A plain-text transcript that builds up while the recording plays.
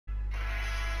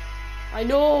I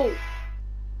know!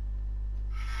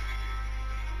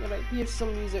 Alright, here's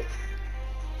some music.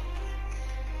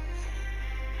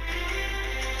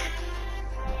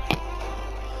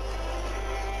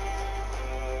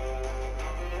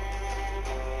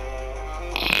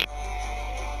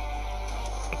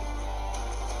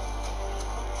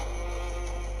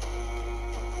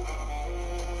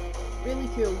 Really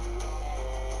cool.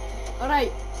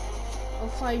 Alright, I'll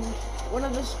find one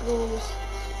of the scrolls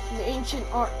in the ancient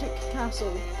Arctic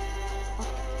castle.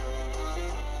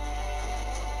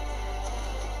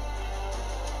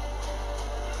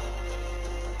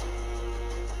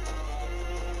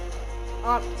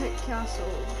 Arctic castle.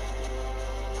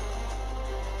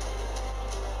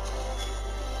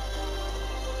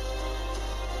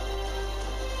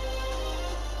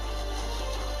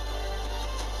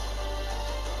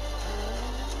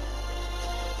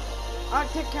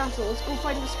 Arctic castle, let's go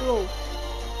find the scroll.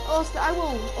 Oh, it's the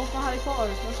owl of the Harry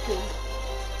Potter, that's cool.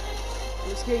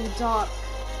 And it's getting dark.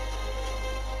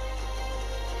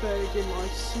 Better get my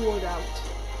sword out.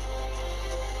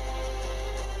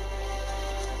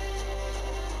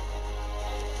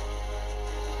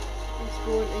 Let's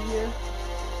go into here.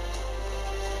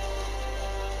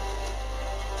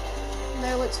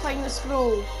 Now let's find the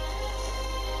scroll.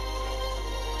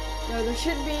 Now there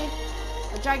should be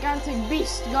a gigantic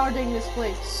beast guarding this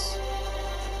place.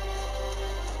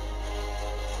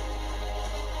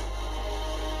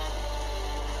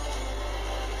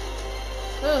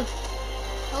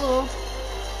 Hello.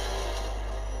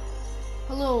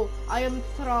 Hello, I am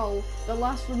Thrall, the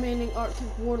last remaining Arctic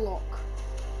warlock.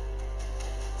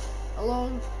 A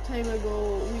long time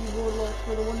ago, we warlocks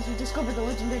were the ones who discovered the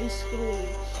legendary scrolls.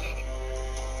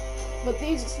 But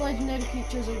these legendary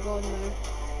creatures are gone now.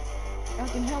 I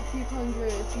can help you conjure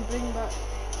it if you bring back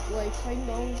life. Find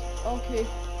dolls. Okay.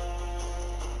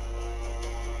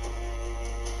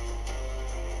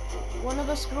 One of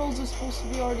the scrolls is supposed to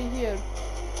be already here.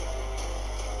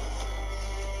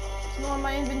 It's not in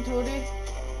my inventory.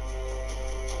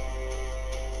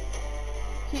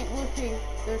 Keep looking.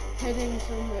 They're heading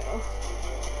somewhere. Oh.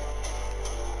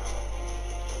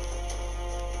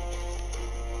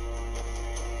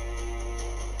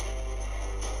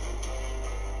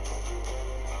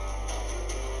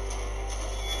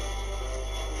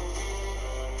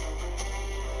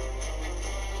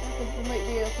 It might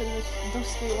be up in this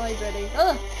dusty library.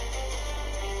 Ugh!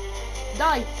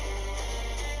 Die!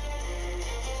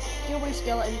 Get away,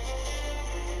 skeleton.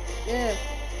 Yeah.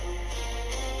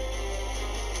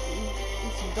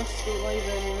 This dusty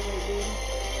library, what am I doing?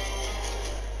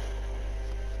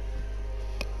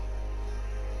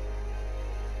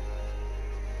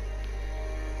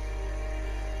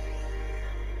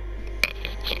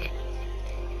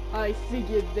 I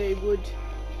figured they would.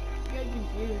 Get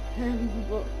confused,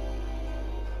 but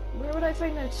where would I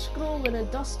find a scroll in a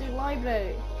dusty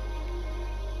library?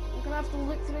 I'm gonna have to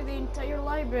look through the entire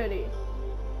library.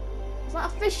 Is that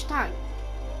a fish tank?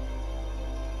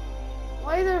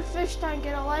 Why is there a fish tank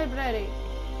in a library?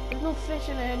 There's no fish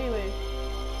in it anyway.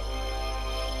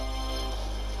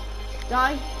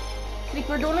 Die.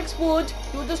 Creeper, don't explode.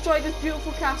 Don't destroy this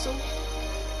beautiful castle.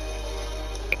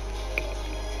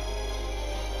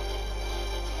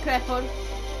 Creeper.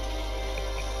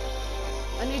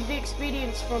 I need the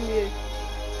experience from you.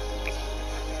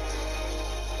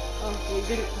 Oh, you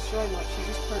didn't destroy much, you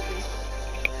just hurt me.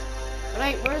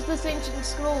 Right, where's this ancient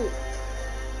scroll?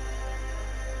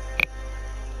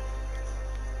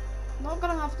 I'm not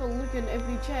gonna have to look in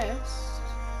every chest.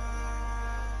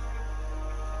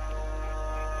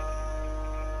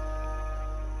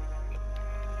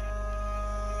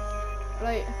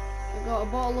 Right, I got a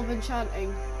bottle of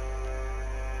enchanting.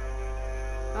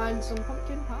 And some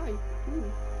pumpkin pie.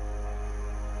 Ooh.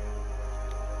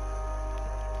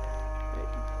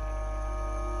 Right.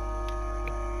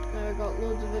 Now I got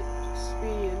loads of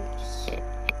experience.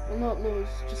 Well, not loads,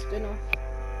 just enough.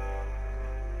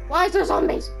 Why is there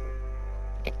zombies?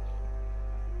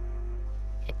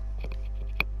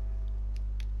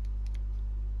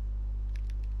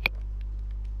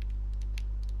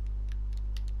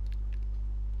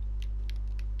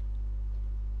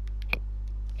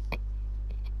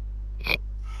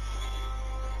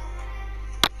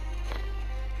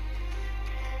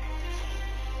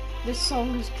 This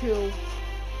song is cool.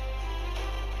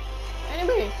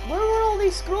 Anyway, where were all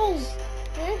these scrolls?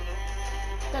 Eh?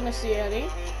 Didn't see any.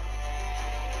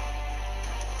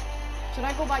 Should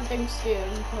I go back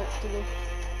downstairs and talk to the...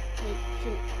 Like,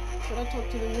 should I talk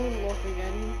to the warlock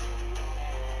again?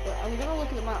 But I'm gonna look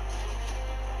at the map.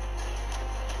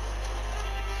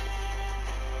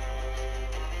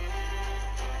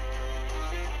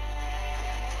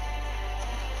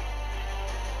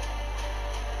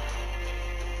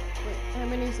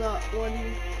 many is that? 1, 2, 3,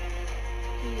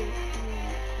 4,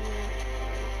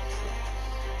 5, 6.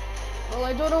 Well,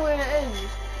 I don't know where it is.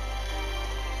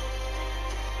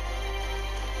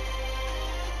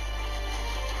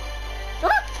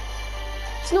 Ah!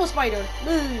 Snow spider!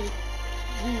 Ooh.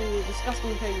 You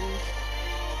disgusting things.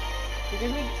 They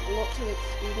give me lots of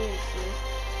experience though.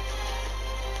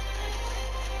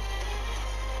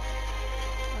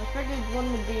 I figured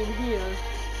one would be in here.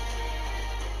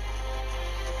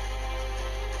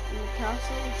 In the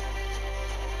castle.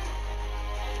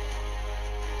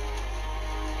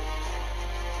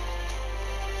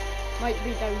 Might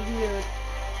be down here.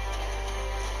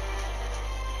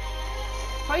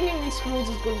 Finding these scrolls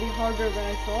is going to be harder than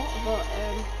I thought, but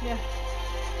yeah.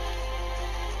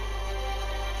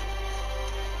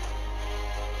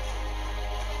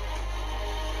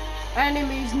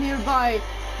 Enemies nearby.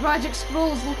 Magic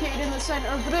scrolls located in the center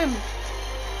of the room.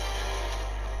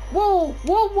 Whoa,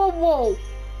 whoa, whoa, whoa.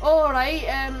 Alright,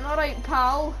 alright,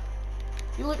 pal.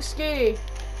 You look scary.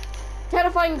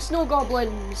 Terrifying snow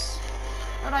goblins.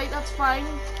 Alright, that's fine.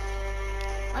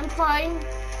 I'm fine.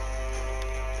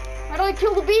 How do I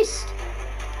kill the beast?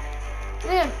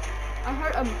 There. I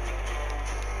hurt him.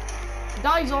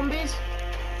 Die, zombies.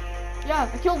 Yeah,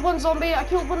 I killed one zombie. I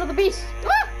killed one of the beasts.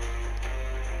 Ah!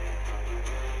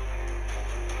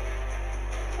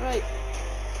 Alright.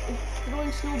 It's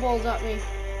throwing snowballs at me.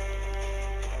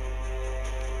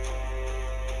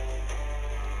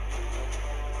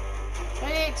 Why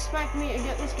do you expect me to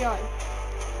get this guy?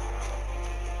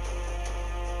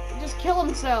 Just kill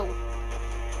himself.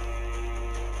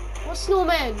 What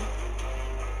snowman?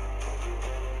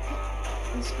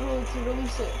 And scroll to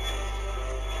release it.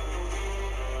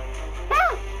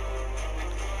 Ah!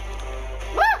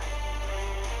 Ah!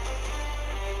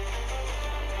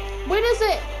 Where is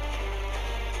it?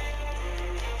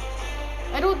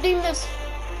 I don't deem this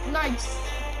nice.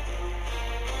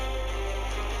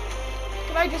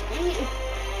 Can I just eat it?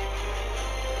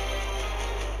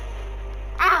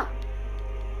 Ah!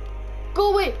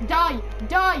 Go away! Die!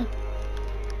 Die!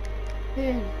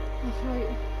 There, that's right.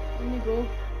 Let me go.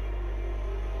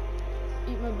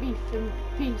 Eat my beef in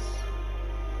peace.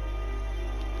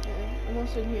 I'm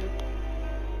also in here.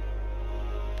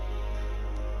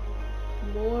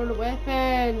 More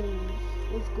weapons!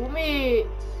 Let's go, mate!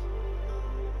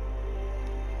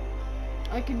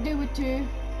 I can do it too.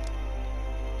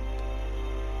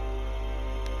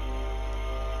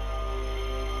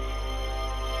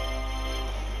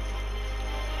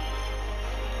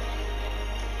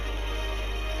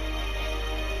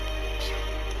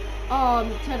 Oh,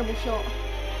 I'm a terrible shot.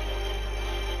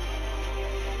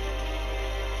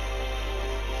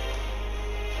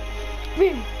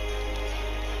 Boom!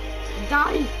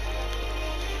 Die!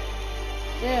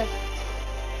 There.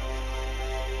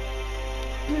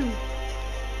 Boom!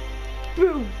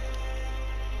 Boom!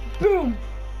 Boom!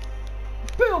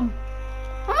 Boom!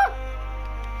 Ah!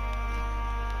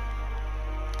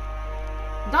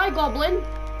 Die, goblin!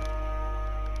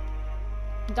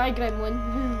 Die, gremlin.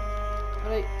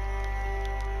 Alright.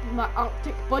 My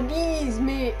Arctic buddies,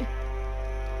 mate.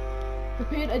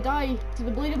 Prepare to die to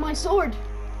the blade of my sword.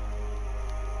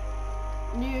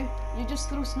 You just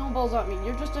throw snowballs at me.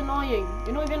 You're just annoying.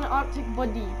 You're not even an Arctic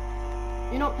buddy.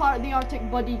 You're not part of the Arctic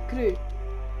buddy crew.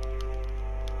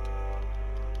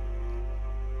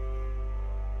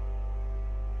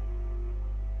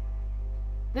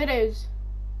 There it is.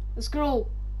 The scroll.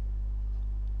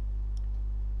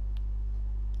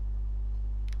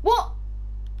 What?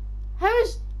 How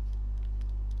is...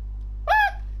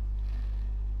 Ah!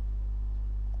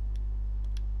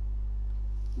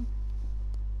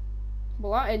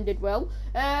 Well, that ended well.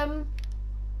 Damn,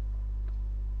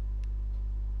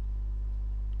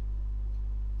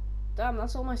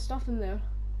 that's all my stuff in there.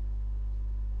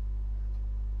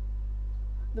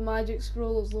 The magic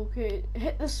scroll is located.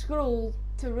 Hit the scroll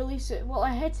to release it. Well,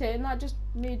 I hit it and that just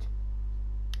made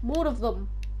more of them.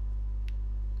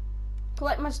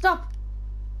 Collect my stuff.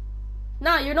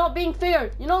 Nah, you're not being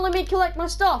fair. You're not letting me collect my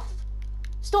stuff.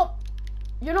 Stop.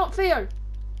 You're not fair.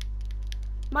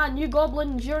 Man, you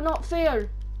goblins, you're not fair.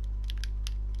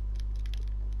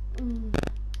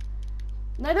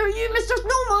 Neither are you, Mr.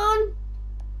 Snowman.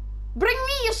 Bring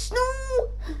me a snow.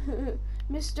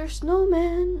 Mr.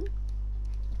 Snowman.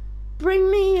 Bring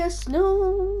me a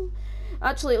snow.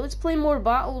 Actually, let's play more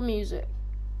battle music.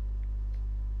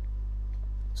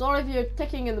 Sorry if you're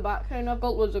ticking in the background. I've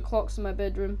got loads of clocks in my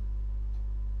bedroom.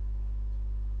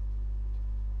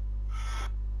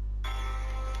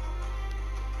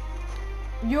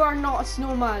 You are not a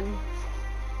snowman.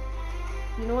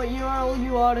 You know what you are? All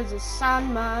you are is a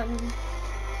sandman.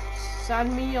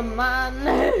 Sand me a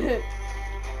man.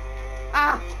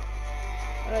 Ah!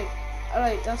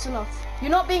 Alright, that's enough.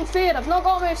 You're not being fair. I've not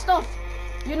got my stuff.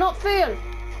 You're not fair.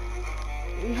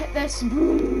 You hit this.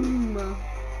 Boom.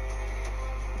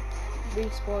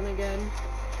 Respawn again.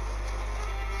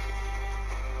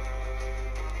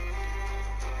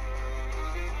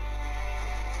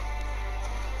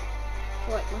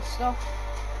 Collect my stuff.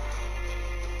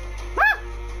 Ah!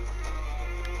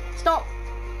 Stop.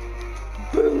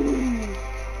 Boom.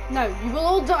 Now, you will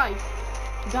all die.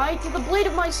 Die to the blade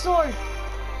of my sword.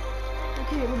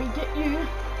 Okay, let me get you.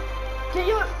 Get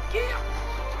you. Get you.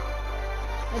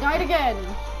 I died again.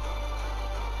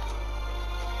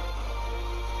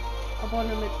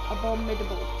 Abominable.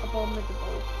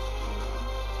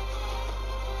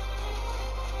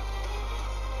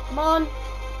 Come on,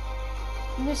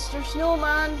 Mr.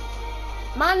 Snowman.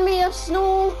 Man me of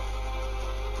snow.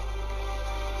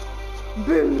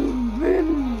 Boom,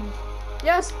 boom.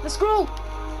 Yes, the scroll.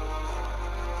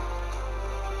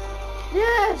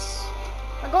 Yes,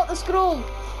 I got the scroll.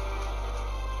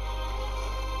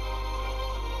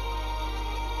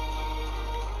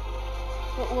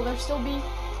 But will there still be?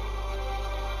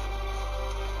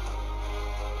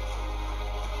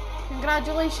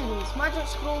 Congratulations, magic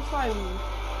scroll found.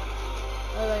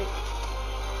 Alright.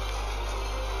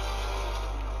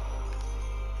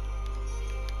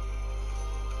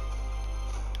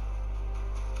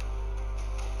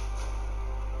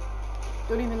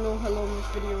 Don't even know how long this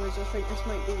video is. I think this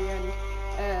might be the end.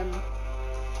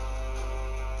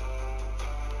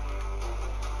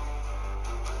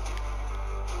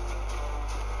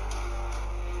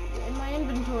 In my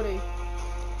inventory.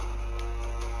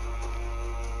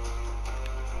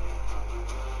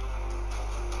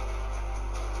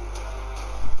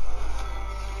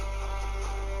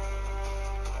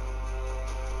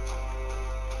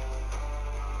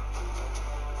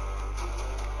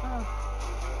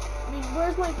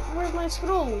 Where's my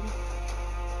scroll?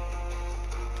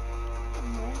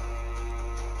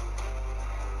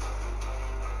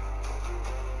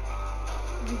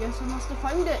 I guess I must have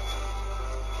found it.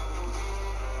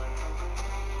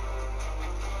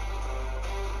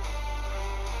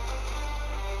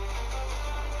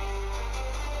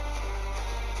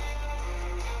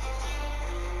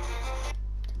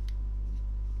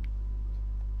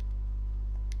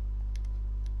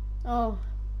 Oh.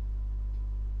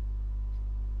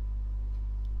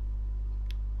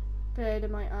 Buried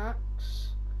in my axe.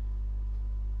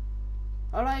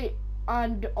 Alright,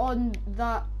 and on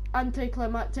that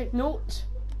anticlimactic note.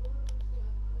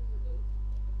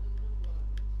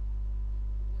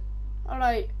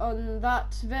 Alright, on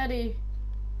that very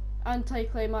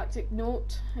anticlimactic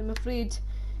note, I'm afraid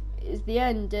is the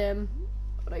end.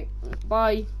 Right,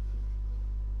 bye.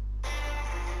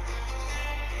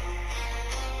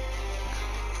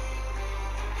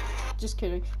 Just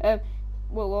kidding.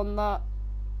 Well, on that.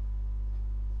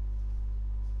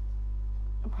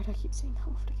 Why do I keep saying that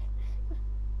over again?